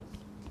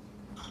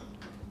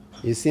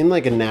You seem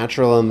like a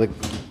natural on the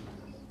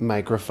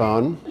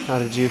microphone. How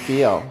did you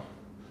feel?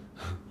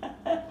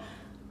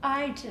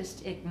 I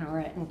just ignore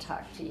it and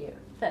talk to you.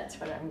 That's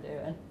what I'm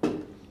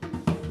doing.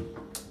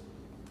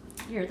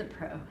 You're the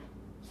pro.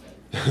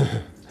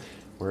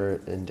 We're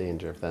in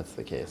danger if that's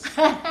the case.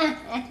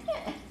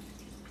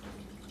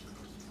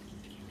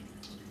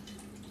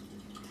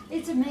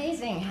 It's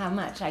amazing how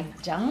much I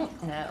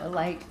don't know.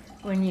 Like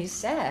when you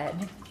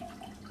said,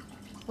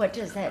 what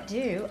does that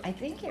do? I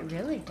think it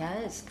really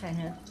does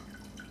kind of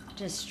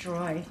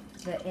destroy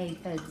the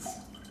aphid's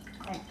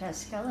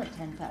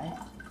ectoskeleton, but I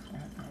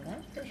don't know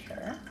that for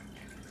sure.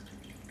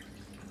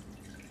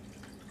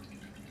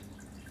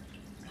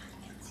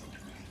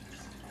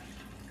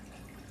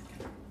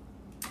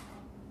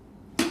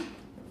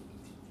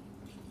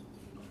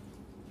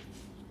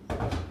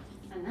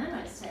 And then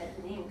I said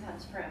the name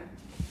comes from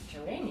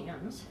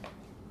geraniums.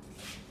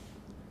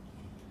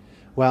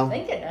 Well, I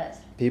think it does.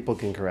 people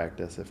can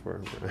correct us if we're...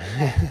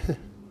 Right.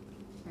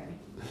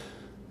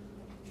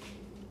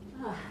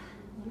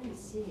 Let me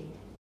see.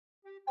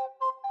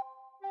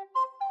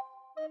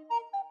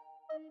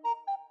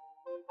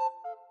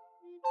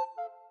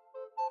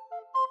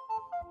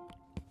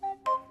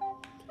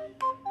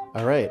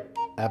 All right,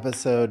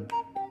 episode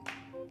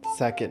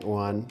second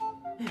one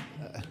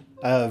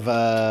of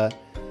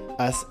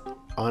us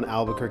on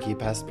Albuquerque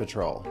Pest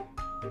Patrol.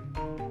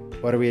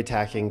 What are we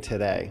attacking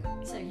today?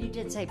 So you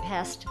did say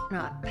pest,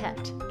 not pet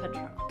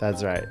patrol.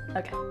 That's right.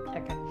 Okay.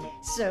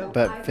 So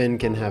But Finn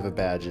can have a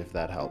badge if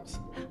that helps.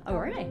 all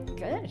right,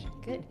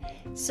 good.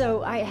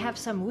 So I have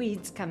some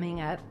weeds coming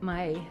up.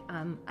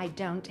 I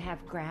don't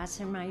have grass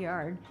in my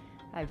yard.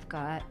 I've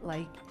got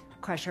like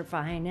crusher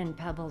vine and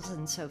pebbles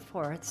and so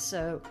forth.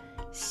 So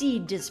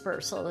seed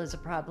dispersal is a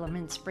problem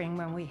in spring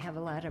when we have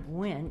a lot of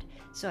wind.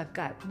 So I've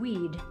got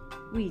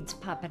weeds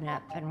popping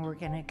up, and we're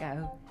gonna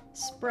go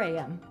spray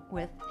them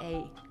with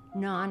a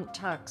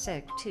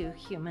non-toxic to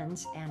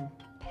humans and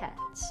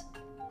pets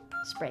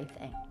spray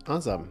thing.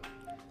 Awesome.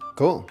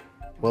 Cool.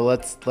 Well,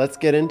 let's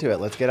get into it.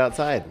 Let's get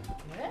outside.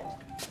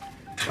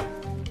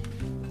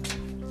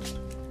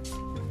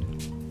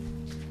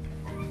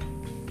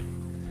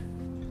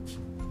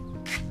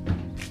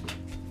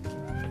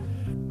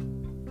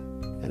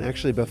 And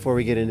actually, before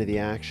we get into the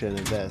action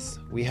of this,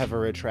 we have a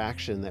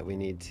retraction that we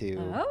need to...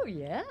 Oh,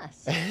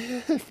 yes.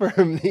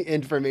 from the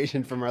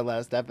information from our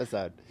last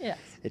episode. Yes.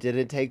 It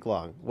didn't take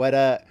long.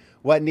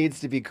 What needs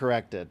to be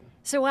corrected?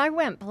 So I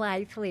went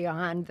blithely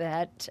on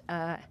that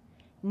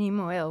neem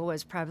oil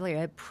was probably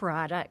a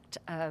product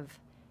of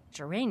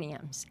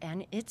geraniums,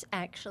 and it's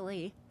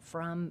actually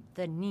from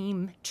the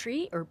neem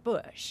tree or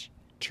bush.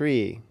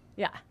 Tree.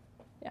 Yeah.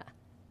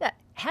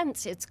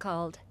 Hence, it's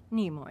called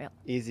neem oil,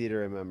 Easy to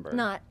remember.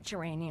 not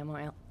geranium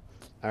oil.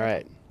 All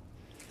right.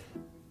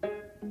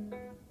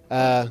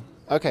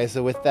 Okay,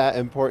 so with that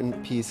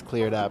important piece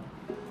cleared up,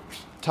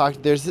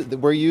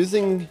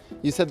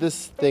 you said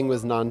this thing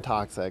was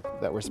non-toxic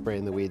that we're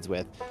spraying the weeds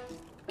with.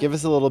 Give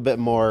us a little bit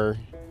more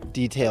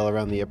detail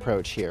around the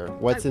approach here.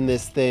 What's in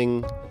this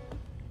thing,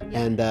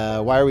 and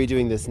why are we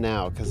doing this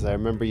now? Because I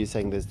remember you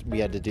saying this, we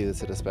had to do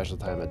this at a special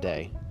time of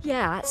day.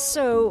 Yeah,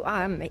 so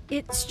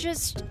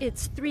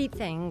it's three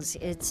things.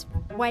 It's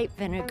white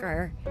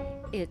vinegar,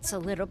 it's a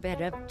little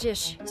bit of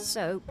dish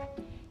soap,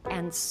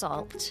 and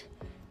salt.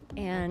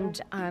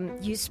 And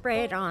you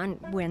spray it on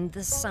when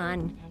the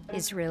sun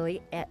is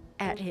really at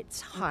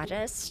its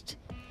hottest.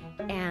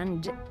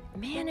 And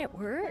man, it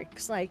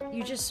works. Like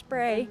you just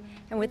spray,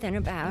 and within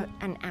about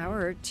an hour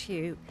or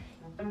two,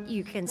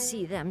 you can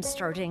see them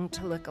starting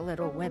to look a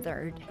little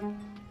withered.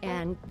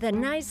 And the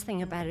nice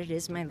thing about it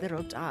is my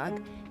little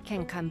dog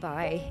can come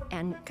by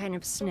and kind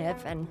of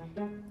sniff, and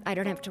I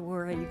don't have to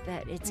worry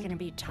that it's going to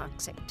be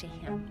toxic to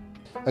him.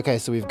 Okay,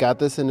 so we've got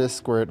this in a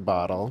squirt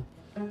bottle,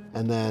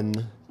 and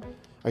then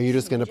are you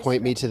just going to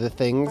point me to the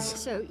things?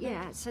 So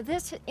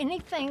this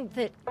anything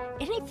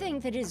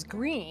that is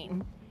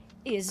green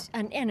is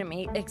an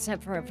enemy,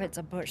 except for if it's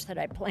a bush that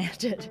I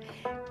planted,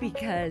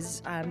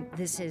 because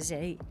this is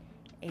a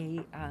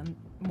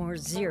more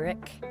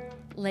xeric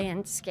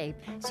landscape.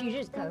 So you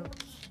just go,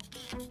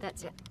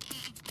 that's it.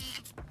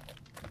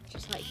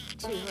 Just like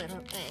two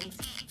little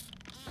things.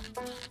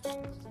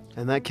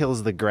 And that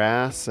kills the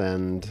grass,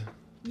 and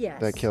Yes.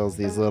 that kills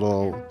these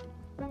little...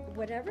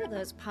 Whatever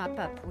those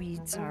pop-up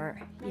weeds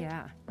are,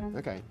 yeah.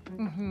 Okay.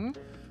 Mm-hmm.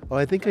 Well,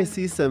 I think I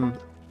see some,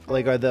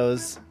 are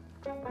those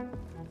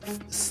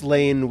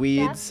slain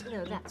weeds?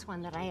 That's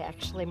one that I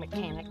actually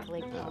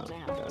mechanically pulled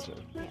out. Gotcha.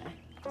 Yeah.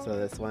 So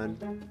this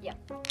one? Yep.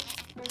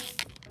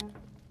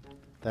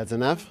 That's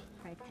enough?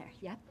 Right there,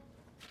 yep.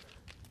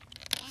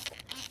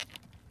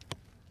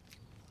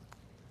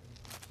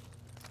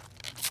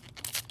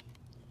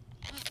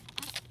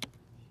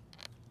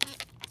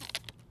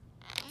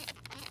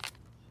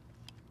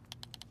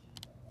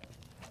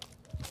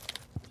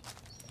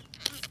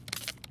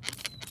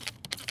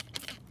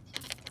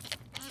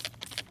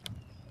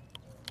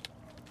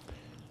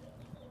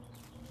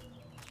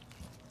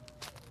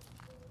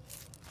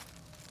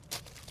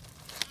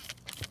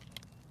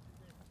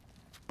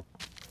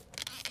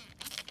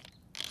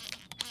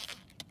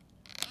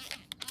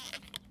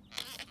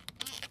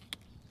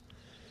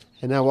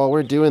 And now while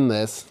we're doing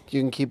this,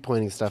 you can keep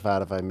pointing stuff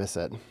out if I miss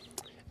it.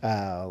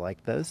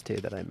 Like those two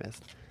that I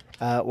missed.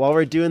 While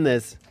we're doing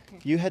this,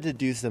 you had to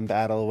do some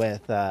battle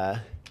with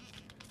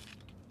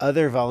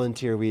other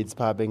volunteer weeds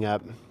popping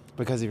up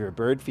because of your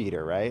bird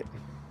feeder, right?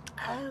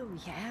 Oh,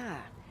 yeah.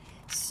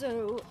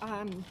 So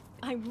I'm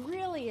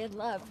really in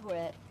love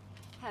with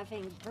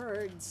having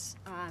birds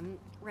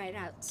right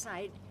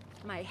outside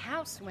my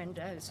house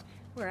windows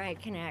where I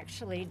can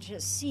actually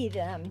just see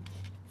them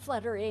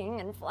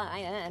fluttering and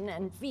flying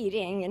and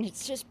feeding, and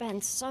it's just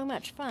been so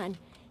much fun.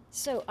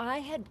 So I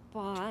had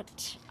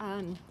bought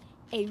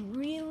a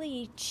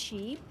really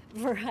cheap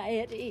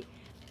variety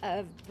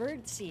of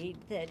birdseed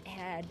that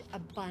had a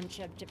bunch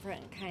of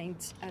different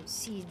kinds of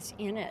seeds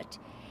in it.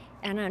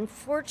 And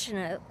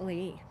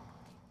unfortunately,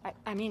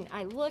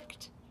 I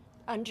looked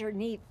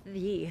underneath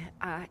the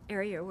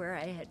area where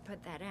I had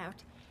put that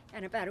out,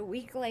 and about a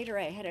week later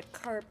I had a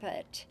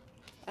carpet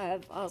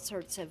of all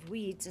sorts of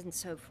weeds and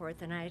so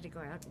forth, and I had to go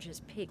out and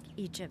just pick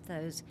each of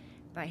those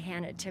by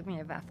hand. It took me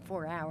about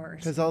 4 hours.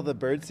 Because all the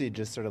birdseed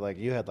just sort of like,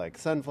 you had like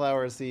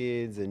sunflower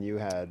seeds and you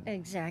had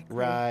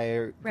rye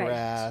or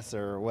grass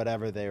or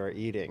whatever they were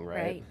eating,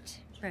 right?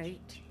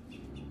 Right.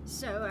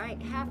 So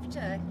I have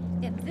to,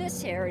 in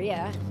this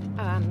area,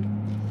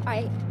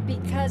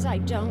 because I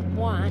don't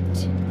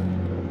want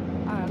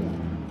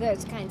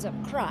those kinds of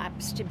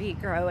crops to be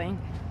growing,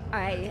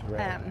 I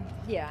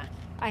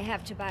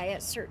have to buy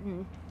a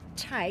certain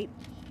type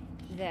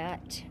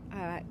that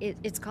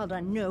it's called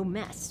a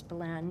no-mess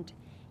blend,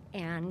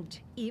 and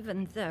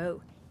even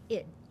though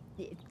it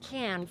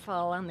can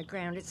fall on the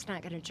ground, it's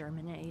not going to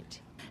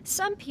germinate.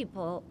 Some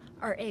people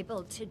are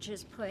able to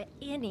just put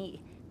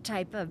any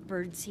type of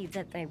birdseed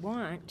that they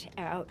want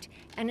out,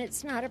 and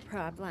it's not a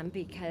problem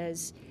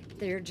because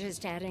they're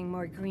just adding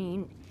more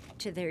green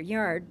to their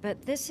yard.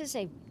 But this is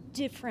a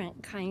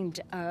different kind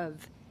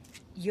of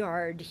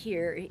yard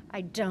here.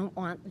 I don't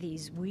want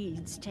these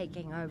weeds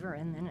taking over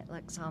and then it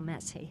looks all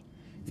messy.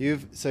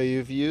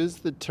 You've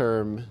used the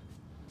term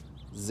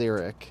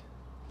xeric,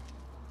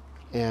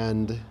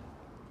 and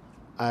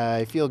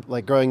I feel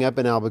like growing up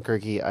in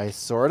Albuquerque, I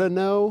sort of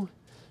know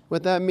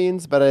what that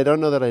means, but I don't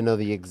know that I know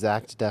the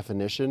exact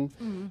definition.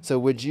 Mm-hmm. So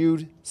would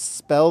you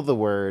spell the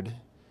word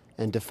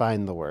and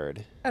define the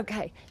word?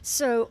 Okay,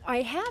 so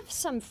I have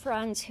some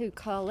friends who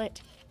call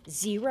it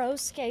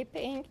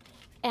xeroscaping,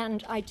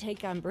 and I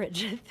take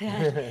umbrage at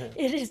that.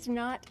 It is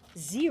not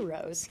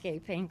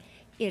xeroscaping,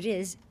 it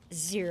is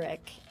xeric,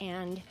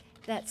 and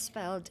that's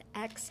spelled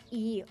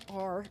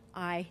Xeric.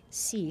 I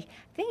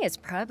think it's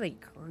probably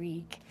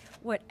Greek,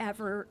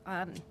 whatever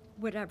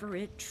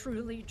it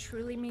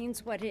truly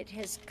means. What it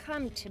has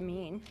come to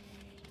mean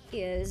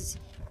is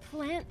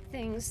plant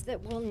things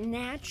that will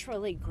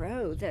naturally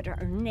grow, that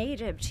are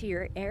native to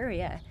your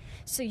area,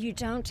 so you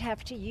don't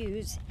have to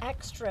use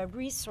extra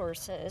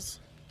resources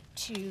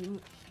to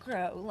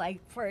grow. Like,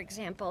 for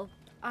example,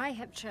 I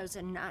have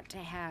chosen not to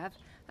have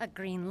a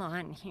green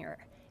lawn here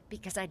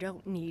because I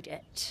don't need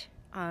it,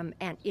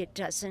 and it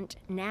doesn't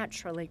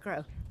naturally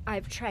grow.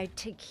 I've tried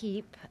to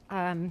keep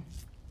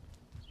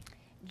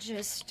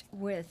just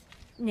with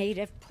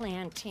native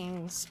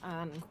plantings,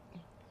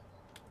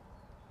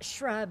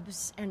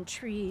 shrubs and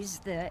trees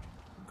that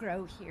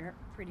grow here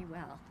pretty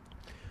well.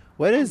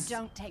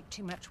 Don't take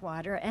too much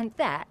water, and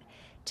that,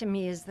 to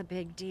me, is the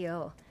big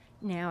deal.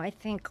 Now, I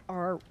think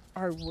our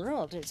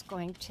world is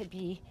going to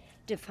be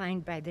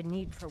defined by the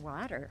need for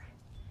water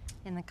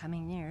in the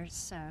coming years.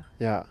 So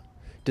yeah,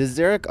 does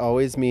xeric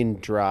always mean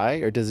dry,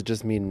 or does it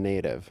just mean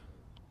native?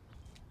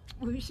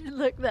 We should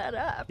look that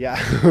up. Yeah.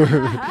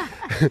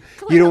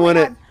 You don't want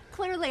to.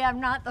 Clearly, I'm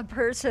not the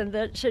person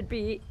that should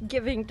be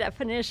giving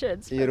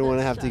definitions. You don't want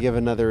to have to give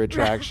another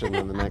retraction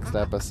in the next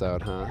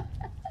episode, huh?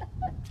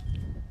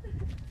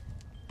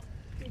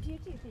 Did you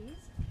do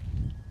these?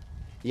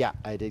 Yeah,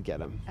 I did get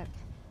them. Okay.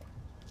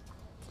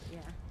 Yeah.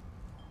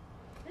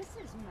 This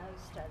is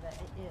most of it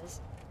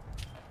is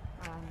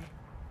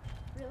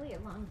really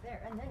along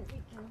there, and then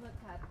we can look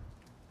up.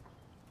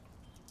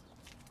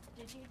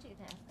 Did you do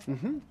that?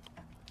 Mm-hmm.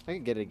 I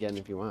can get it again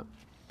if you want.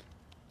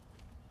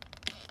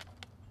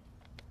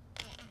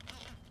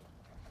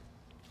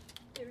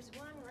 There's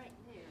one right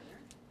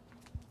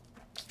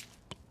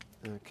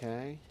there.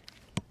 Okay.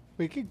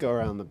 We could go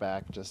around the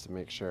back just to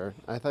make sure.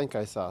 I think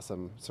I saw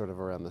some sort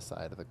of around the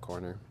side of the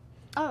corner.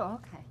 Oh,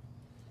 okay.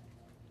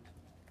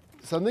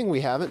 Something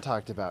we haven't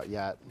talked about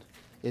yet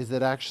is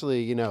that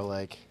actually,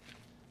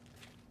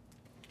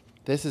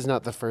 this is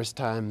not the first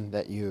time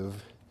that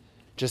you've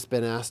just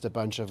been asked a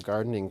bunch of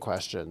gardening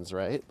questions,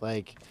 right?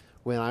 Like,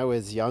 when I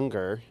was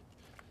younger,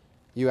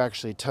 you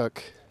actually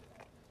took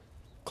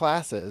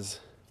classes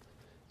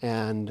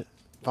and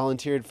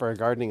volunteered for a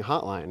gardening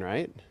hotline,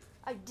 right?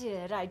 I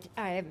did.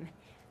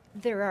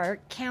 There are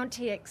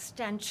county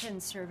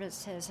extension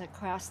services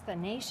across the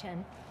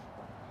nation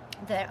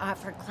that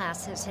offer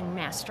classes in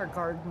master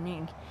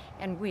gardening,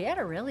 and we had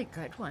a really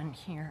good one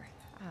here.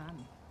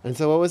 And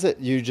so what was it?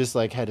 You just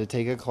had to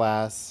take a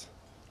class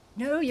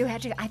No, you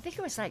had to. I think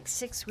it was like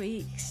 6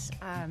 weeks,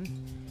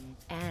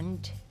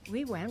 and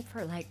we went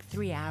for like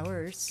 3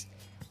 hours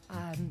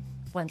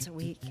once a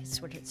week.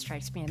 Is what it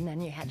strikes me, and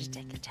then you had to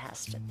take a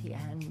test at the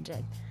end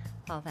and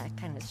all that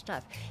kind of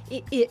stuff.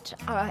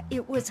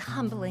 It was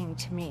humbling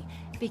to me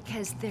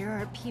because there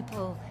are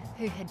people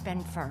who had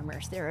been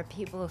farmers. There are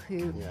people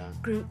who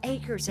grew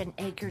acres and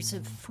acres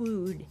of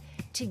food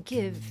to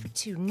give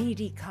to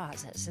needy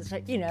causes. It's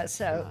like,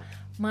 so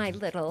my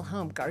little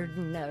home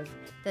garden of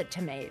the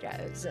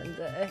tomatoes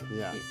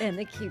and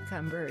the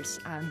cucumbers,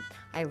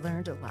 I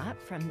learned a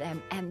lot from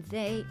them, and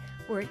they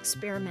were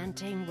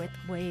experimenting with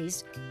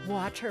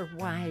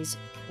water-wise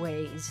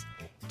ways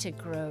to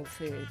grow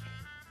food,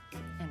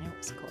 and it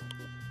was cool.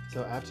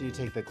 So after you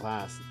take the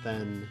class,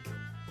 then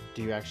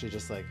do you actually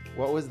just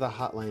what was the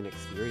hotline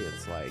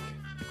experience like?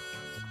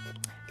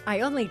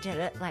 I only did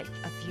it like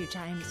a few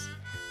times.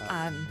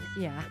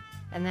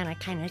 And then I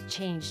kind of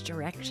changed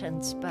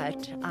directions, but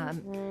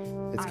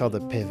it's called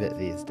a pivot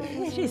these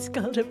days. It is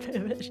called a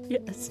pivot,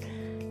 yes.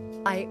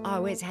 I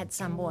always had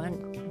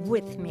someone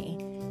with me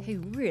who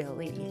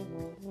really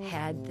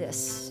had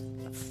this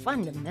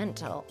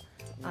fundamental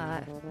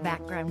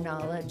background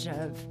knowledge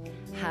of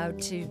how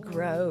to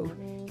grow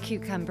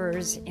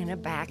cucumbers in a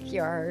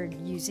backyard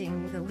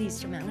using the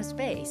least amount of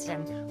space,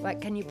 and what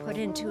can you put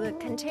into a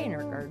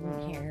container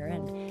garden here,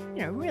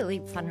 and really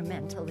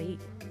fundamentally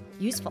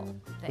useful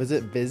things. Was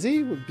it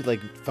busy? Would be like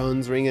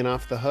phones ringing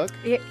off the hook?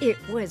 It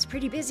was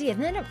pretty busy,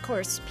 and then of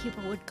course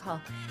people would call,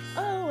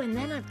 and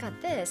then I've got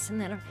this, and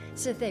then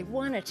so they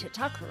wanted to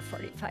talk for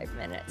 45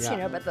 minutes,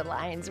 but the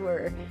lines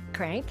were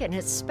cranking,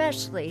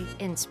 especially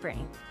in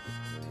spring.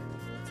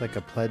 It's like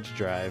a pledge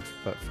drive,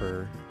 but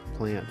for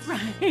plants.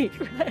 Right.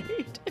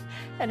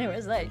 And it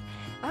was like,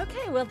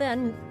 okay, well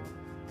then,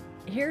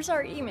 here's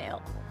our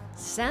email.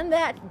 Send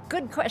that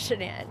good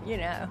question in,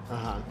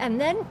 And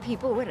then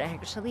people would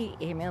actually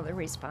email the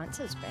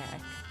responses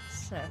back.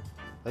 So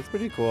that's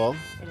pretty cool.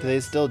 Do they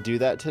still do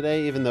that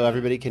today, even though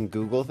everybody can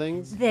Google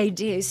things? They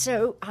do.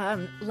 So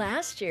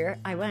last year,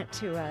 I went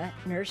to a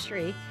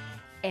nursery,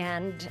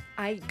 and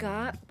I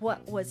got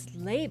what was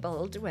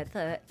labeled with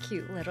a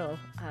cute little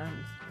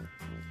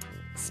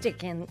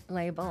stick-in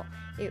label.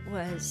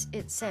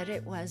 It said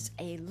it was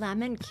a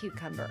lemon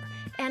cucumber.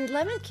 And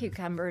lemon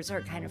cucumbers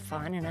are kind of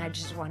fun, and I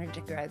just wanted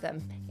to grow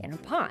them in a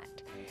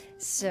pot.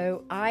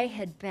 So I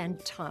had been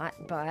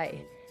taught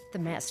by the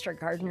master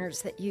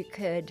gardeners that you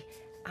could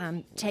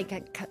take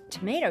a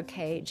tomato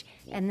cage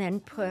and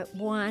then put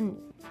one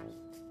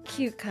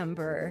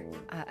cucumber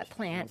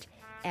plant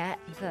at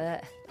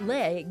the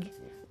leg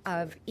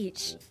of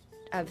each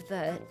of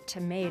the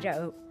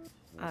tomato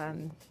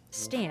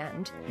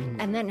stand,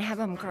 and then have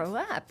them grow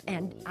up.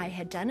 And I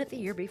had done it the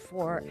year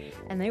before,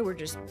 and they were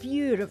just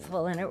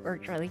beautiful, and it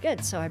worked really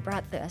good. So I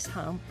brought this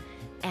home,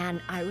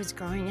 and I was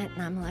growing it,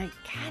 and I'm like,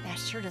 God, that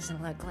sure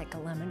doesn't look like a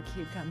lemon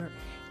cucumber.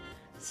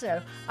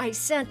 So I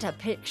sent a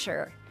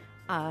picture,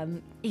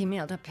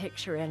 emailed a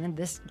picture in, and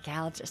this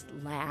gal just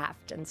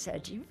laughed and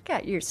said, you've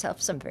got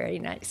yourself some very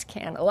nice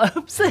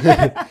cantaloupes.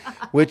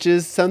 Which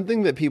is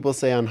something that people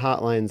say on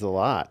hotlines a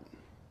lot.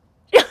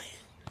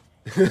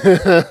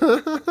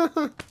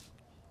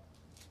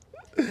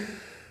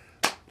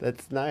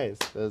 That's nice.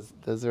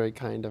 That's very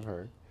kind of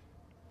her.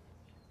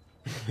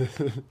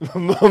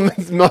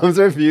 Mom's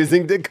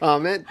refusing to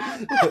comment.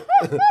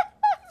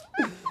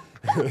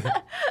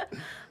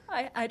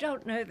 I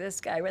don't know this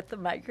guy with the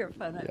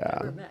microphone. I've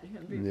never met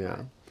him before.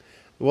 Yeah.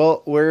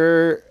 Well,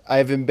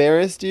 I've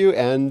embarrassed you,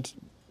 and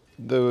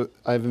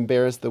I've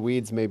embarrassed the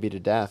weeds maybe to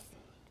death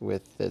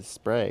with this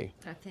spray.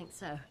 I think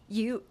so.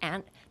 You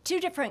and two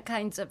different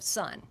kinds of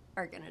sun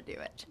are going to do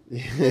it.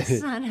 The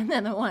sun and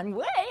then the one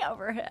way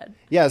overhead.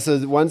 Yeah,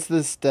 so once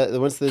this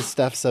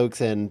stuff soaks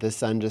in, the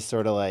sun just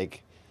sort of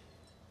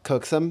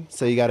cooks them,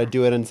 so you got to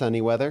do it in sunny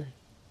weather?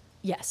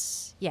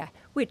 Yes, yeah,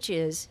 which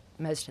is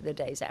most of the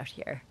days out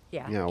here.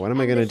 Yeah. Yeah, what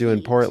am I going to do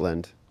in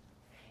Portland?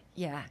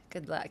 Yeah,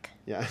 good luck.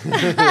 Yeah.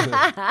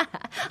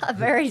 A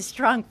very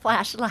strong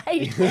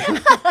flashlight.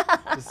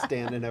 Just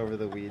standing over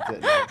the weeds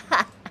at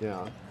night.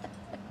 Yeah.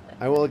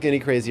 I won't look any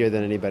crazier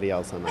than anybody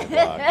else on my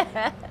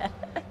blog.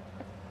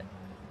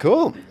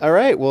 Cool. All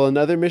right. Well,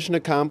 another mission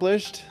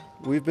accomplished.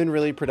 We've been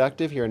really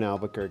productive here in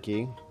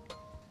Albuquerque.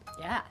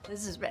 Yeah,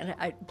 this has been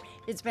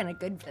it's been a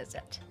good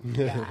visit.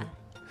 Yeah.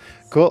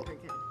 Cool.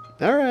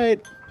 All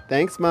right.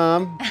 Thanks,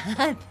 Mom.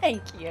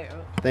 Thank you.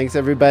 Thanks,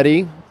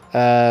 everybody.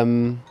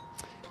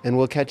 And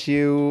we'll catch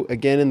you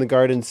again in the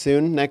garden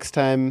soon. Next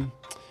time,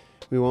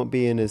 we won't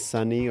be in as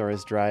sunny or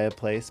as dry a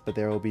place, but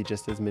there will be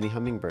just as many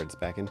hummingbirds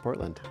back in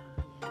Portland.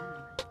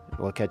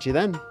 We'll catch you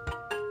then.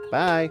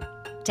 Bye.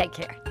 Take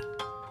care.